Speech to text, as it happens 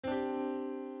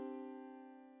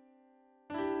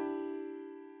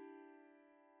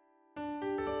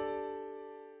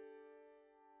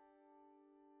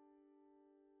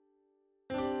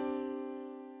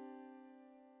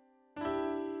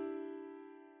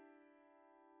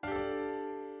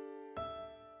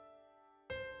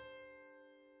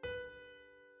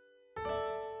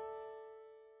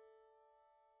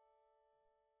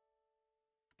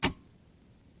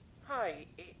Hi,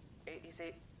 is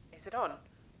it on?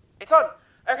 It's on!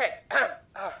 Okay.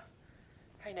 I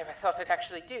never thought I'd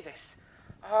actually do this.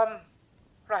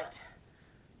 Right.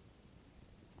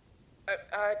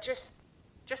 Just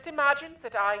imagine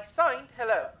that I signed,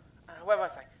 hello. Where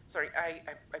was I? Sorry, I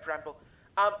ramble.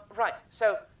 Right,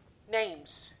 so,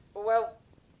 names. Well,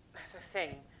 that's a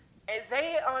thing.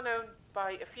 They are known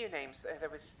by a few names. There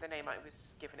was the name I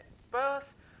was given at birth,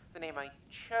 the name I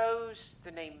chose,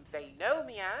 the name they know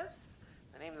me as,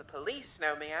 the name the police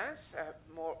know me as.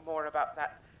 More about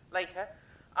that later.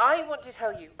 I want to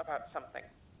tell you about something.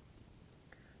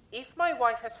 If my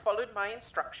wife has followed my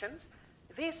instructions,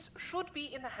 this should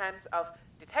be in the hands of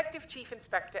Detective Chief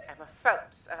Inspector Emma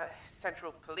Phelps,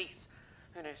 Central Police.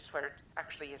 Who knows where it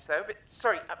actually is, though, but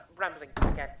sorry, rambling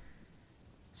again.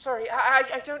 Sorry,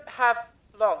 I don't have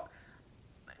long.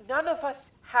 None of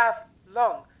us have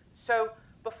long. So,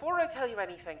 before I tell you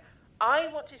anything, I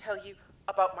want to tell you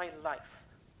about my life.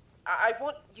 I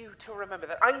want you to remember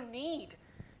that. I need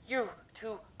you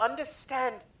to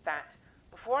understand that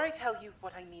before I tell you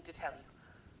what I need to tell you.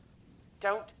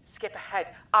 Don't skip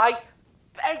ahead. I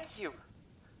beg you.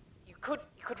 You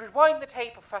could rewind the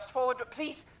tape or fast forward, but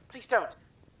please don't.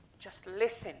 Just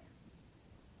listen.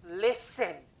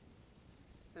 Listen.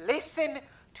 Listen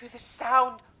to the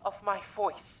sound of my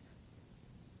voice.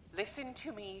 Listen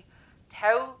to me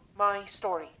tell my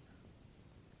story.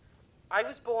 I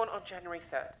was born on January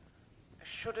 3rd. I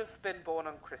should have been born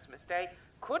on Christmas Day.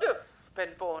 Could have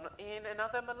been born in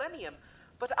another millennium.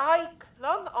 But I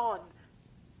clung on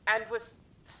and was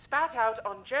spat out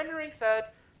on January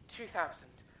 3rd, 2000.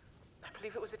 I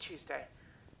believe it was a Tuesday.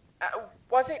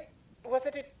 Was it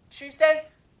a Tuesday?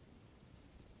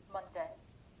 Monday.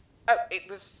 Oh, it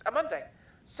was a Monday.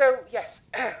 So, yes,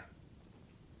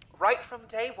 right from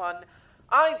day one,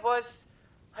 I was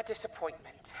a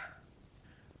disappointment.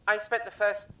 I spent the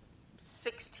first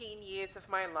 16 years of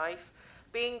my life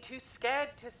being too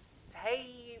scared to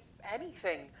say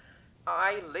anything.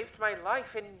 I lived my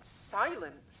life in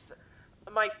silence.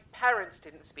 My parents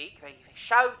didn't speak. They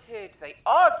shouted, they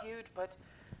argued, but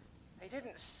they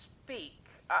didn't speak.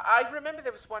 I remember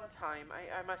there was one time,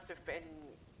 I must have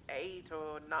been 8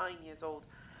 or 9 years old.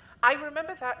 I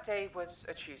remember that day was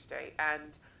a Tuesday,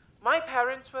 and my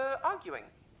parents were arguing.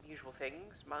 Usual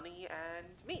things, money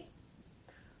and me.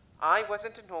 I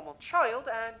wasn't a normal child,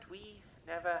 and we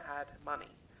never had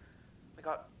money. We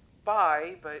got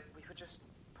by, but we were just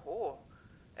poor.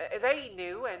 They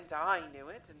knew, and I knew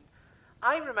it, and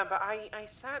I remember I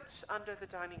sat under the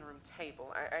dining room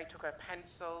table. I took a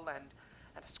pencil and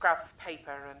a scrap of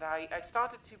paper, and I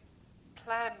started to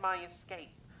plan my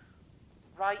escape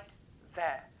right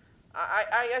there.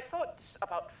 I thought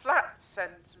about flats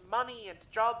and money and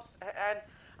jobs, and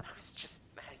I was just,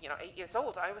 8 years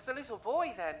old. I was a little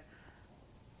boy then.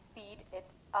 Speed it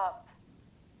up.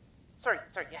 Sorry,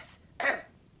 yes.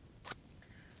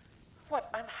 What?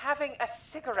 I'm having a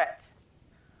cigarette.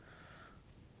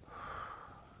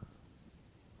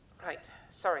 Right,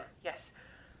 sorry, yes.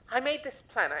 I made this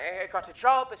plan. I got a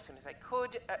job as soon as I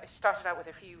could. I started out with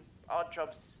a few odd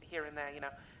jobs here and there,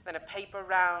 then a paper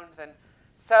round, then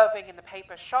serving in the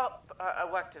paper shop. I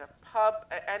worked at a pub,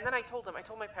 and then I told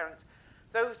my parents,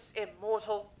 those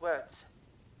immortal words.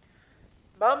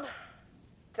 Mum,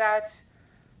 Dad,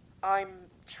 I'm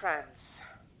trans.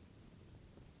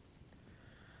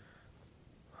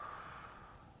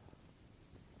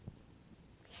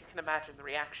 You can imagine the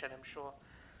reaction, I'm sure.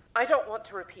 I don't want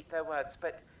to repeat their words,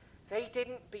 but they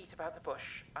didn't beat about the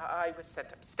bush. I was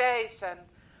sent upstairs, and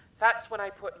that's when I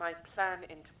put my plan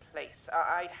into place.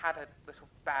 I'd had a little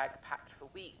bag packed for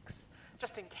weeks,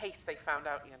 just in case they found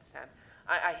out, you understand.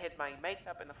 I hid my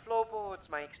makeup in the floorboards,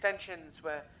 my extensions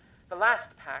were the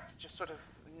last packed, just sort of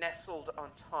nestled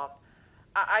on top.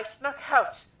 I snuck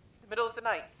out in the middle of the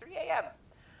night, 3 a.m.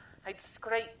 I'd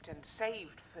scraped and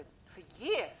saved for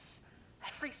years.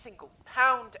 Every single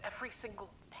pound, every single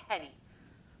penny.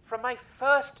 From my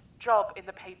first job in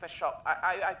the paper shop,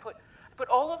 I put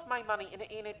all of my money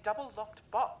in a double-locked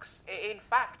box. In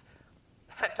fact,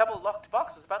 that double-locked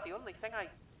box was about the only thing I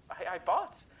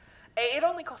bought. It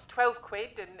only cost 12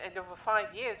 quid, and over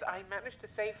 5 years, I managed to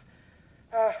save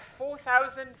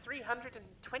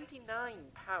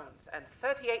 £4,329 and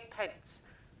 38 pence,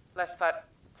 less that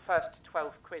first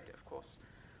 12 quid, of course.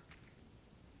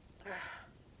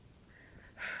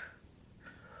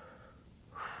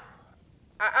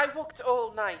 I walked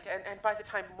all night, and by the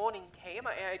time morning came,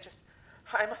 I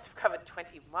must have covered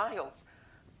 20 miles.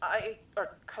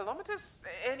 Or kilometers?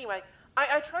 Anyway,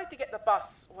 I tried to get the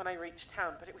bus when I reached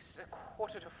town, but it was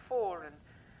 3:45, and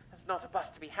there's not a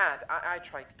bus to be had. I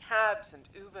tried cabs and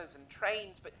Ubers and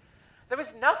trains, but there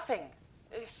was nothing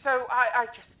So I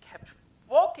just kept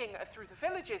walking through the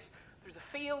villages, through the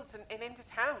fields, and into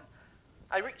town.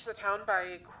 I reached the town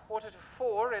by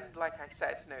 3:45, and like I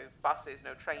said, no buses,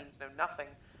 no trains, no nothing.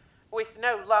 With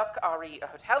no luck, re a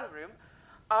hotel room,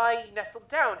 I nestled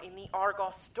down in the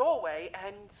Argos doorway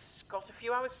and got a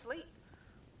few hours' sleep.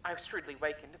 I was rudely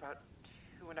wakened about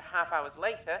 2.5 hours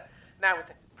later. Now, with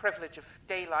the privilege of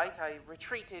daylight, I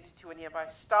retreated to a nearby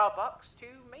Starbucks to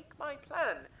make my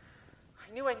plan. I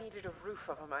knew I needed a roof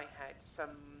over my head,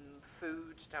 some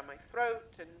food down my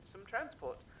throat, and some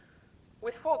transport.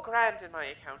 With $4,000 in my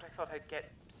account, I thought I'd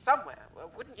get somewhere.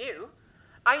 Well, wouldn't you?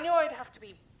 I knew I'd have to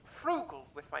be frugal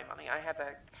with my money. I had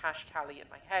the cash tally in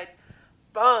my head,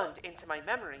 burned into my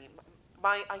memory,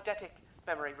 my eidetic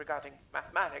memory regarding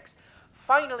mathematics,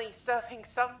 finally serving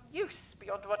some use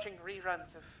beyond watching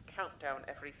reruns of Countdown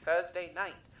every Thursday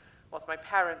night, whilst my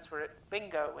parents were at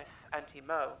bingo with Auntie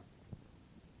Mo.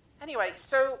 Anyway,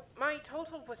 so my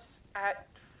total was at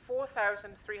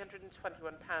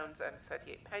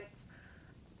 £4,321.38.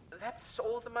 That's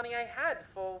all the money I had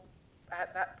for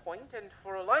at that point, and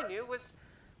for all I knew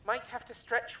might have to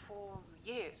stretch for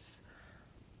years.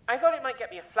 I thought it might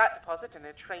get me a flat deposit and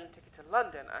a train ticket to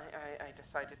London. I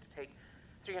decided to take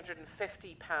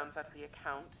 £350 out of the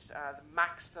account, the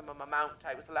maximum amount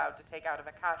I was allowed to take out of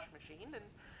a cash machine, and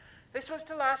this was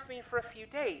to last me for a few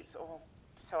days, or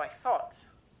so I thought.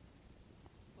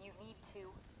 You need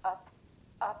to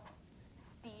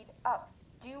speed up.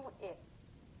 Do it.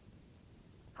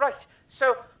 Right,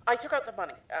 so I took out the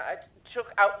money.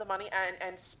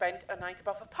 And spent a night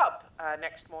above a pub.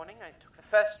 Next morning, I took the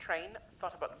first train,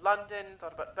 thought about London,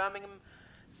 thought about Birmingham,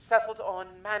 settled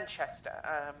on Manchester.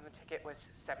 The ticket was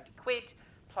 £70,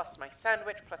 plus my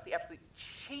sandwich, plus the absolute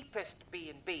cheapest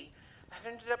B&B. That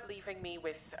ended up leaving me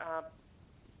with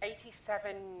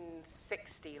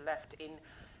 £87.60 left in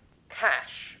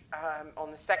cash.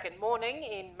 On the second morning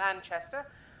in Manchester,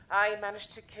 I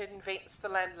managed to convince the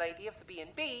landlady of the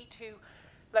B&B to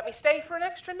let me stay for an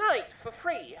extra night for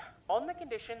free, on the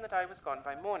condition that I was gone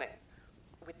by morning.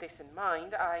 With this in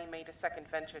mind, I made a second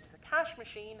venture to the cash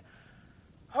machine,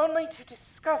 only to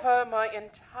discover my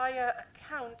entire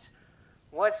account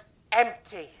was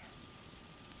empty.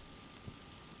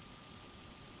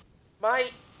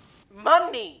 My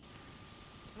money!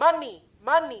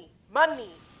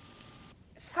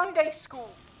 Sunday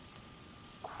school,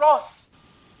 cross,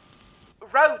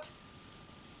 road,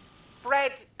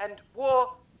 bread and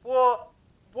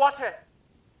water.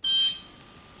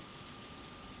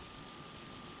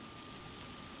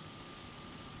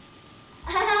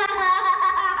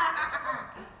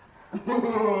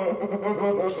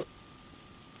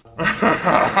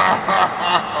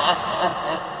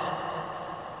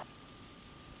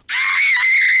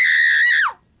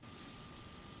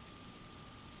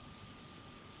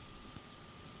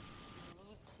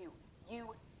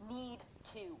 You need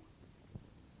to.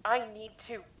 I need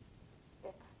to.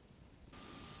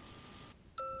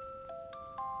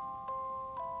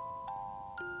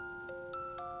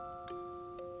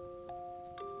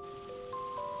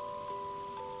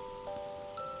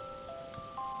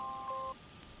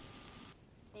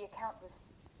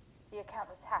 The account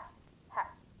was hacked.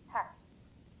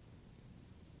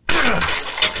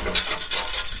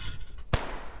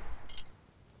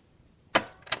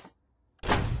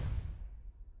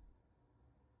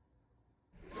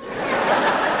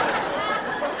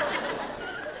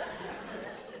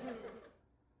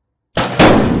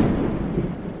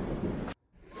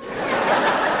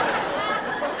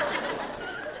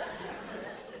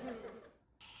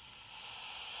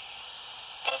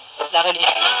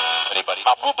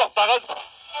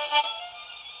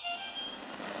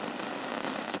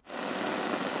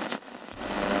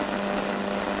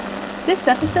 This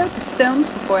episode was filmed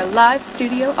before a live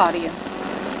studio audience.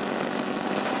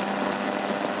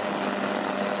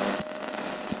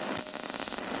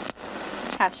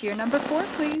 Cashier number 4,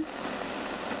 please.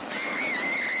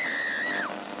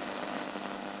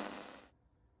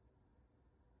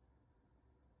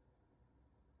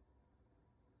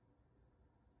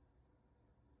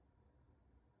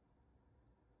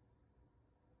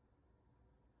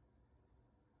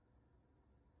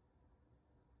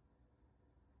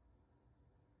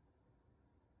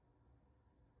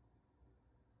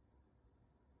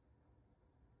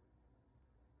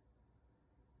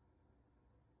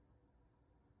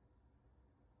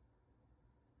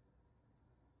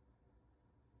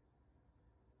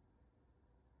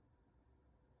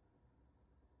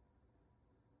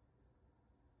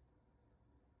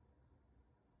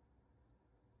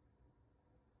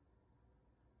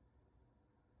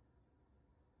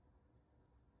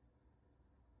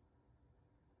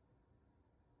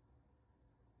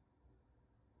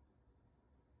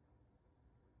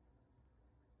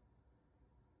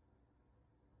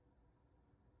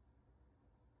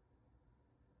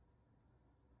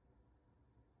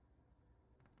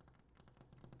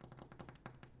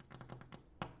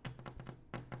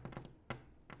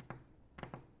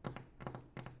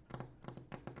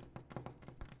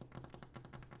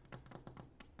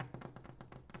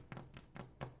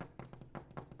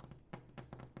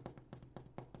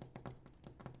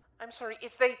 I'm sorry,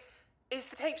 is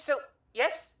the tape still...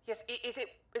 Yes, is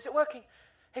it working?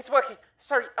 It's working.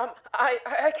 Sorry,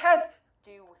 I can't.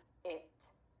 Do it.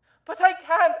 But I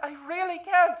can't, I really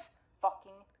can't.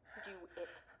 Fucking do it.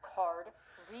 Card.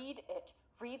 Read it.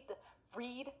 Read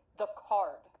the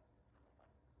card.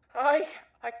 I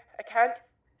can't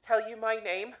tell you my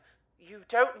name. You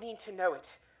don't need to know it.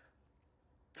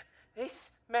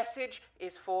 This message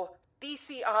is for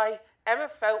DCI Emma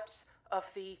Phelps of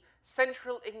the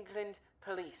Central England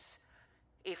Police.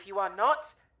 If you are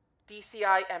not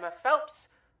DCI Emma Phelps,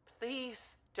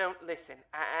 please don't listen.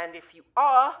 And if you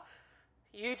are,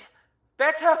 you'd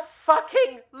better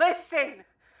fucking listen.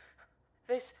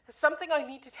 There's something I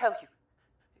need to tell you.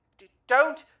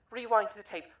 Don't rewind the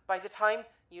tape. By the time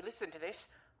you listen to this,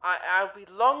 I'll be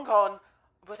long gone,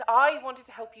 but I wanted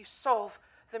to help you solve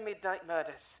the Midnight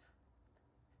Murders.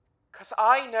 'Cause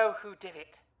I know who did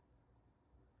it.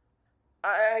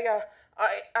 I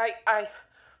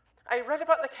read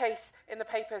about the case in the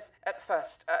papers at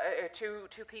first.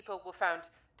 Two people were found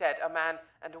dead, a man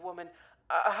and a woman,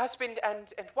 a husband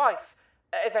and wife,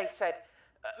 they said.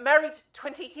 Married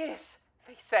 20 years,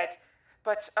 they said.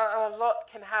 But a lot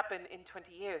can happen in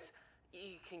 20 years.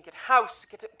 You can get a house,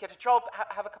 get a job,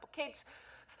 have a couple kids,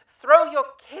 throw your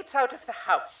kids out of the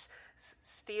house,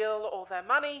 steal all their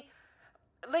money,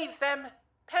 leave them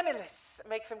penniless,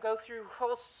 make them go through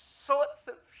all sorts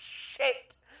of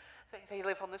shit. They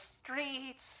live on the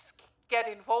streets, get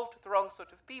involved with the wrong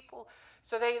sort of people,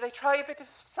 so they try a bit of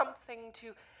something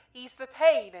to ease the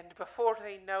pain, and before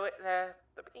they know it, they're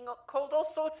being called all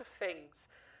sorts of things.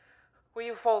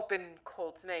 We've all been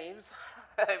called names.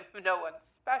 No one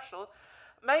special.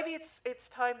 Maybe it's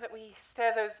time that we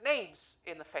stare those names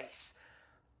in the face.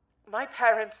 My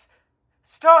parents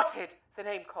started the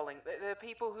name calling. The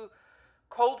people who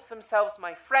called themselves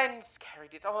my friends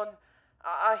carried it on.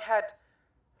 I had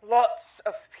lots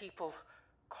of people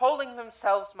calling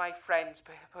themselves my friends,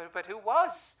 but who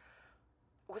was?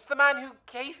 Was the man who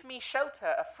gave me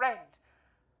shelter a friend?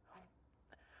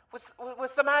 Was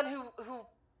the man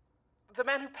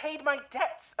who paid my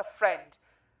debts a friend?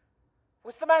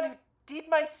 Was the man who did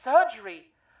my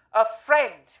surgery a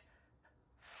friend?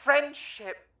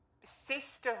 Friendship,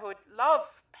 sisterhood, love,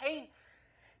 pain,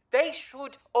 they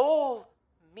should all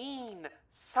mean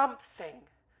something.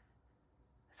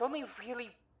 There's only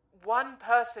really one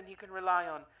person you can rely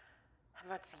on, and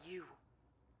that's you.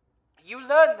 You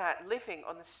learn that living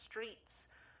on the streets,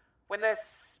 when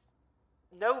there's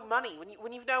no money,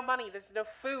 when you've no money, there's no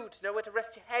food, nowhere to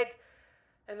rest your head,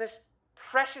 and there's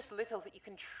precious little that you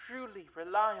can truly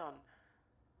rely on.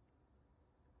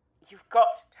 You've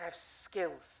got to have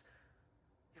skills.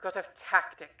 You've got to have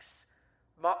tactics,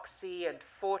 moxie and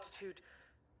fortitude.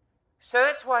 So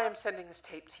that's why I'm sending this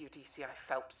tape to you, DCI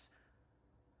Phelps.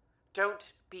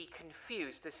 Don't be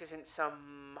confused. This isn't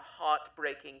some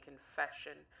heartbreaking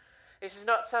confession. This is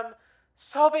not some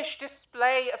sobbish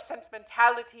display of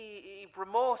sentimentality,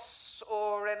 remorse,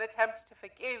 or an attempt to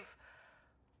forgive.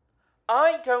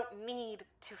 I don't need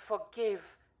to forgive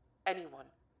anyone.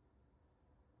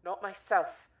 Not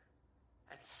myself,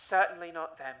 and certainly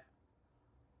not them.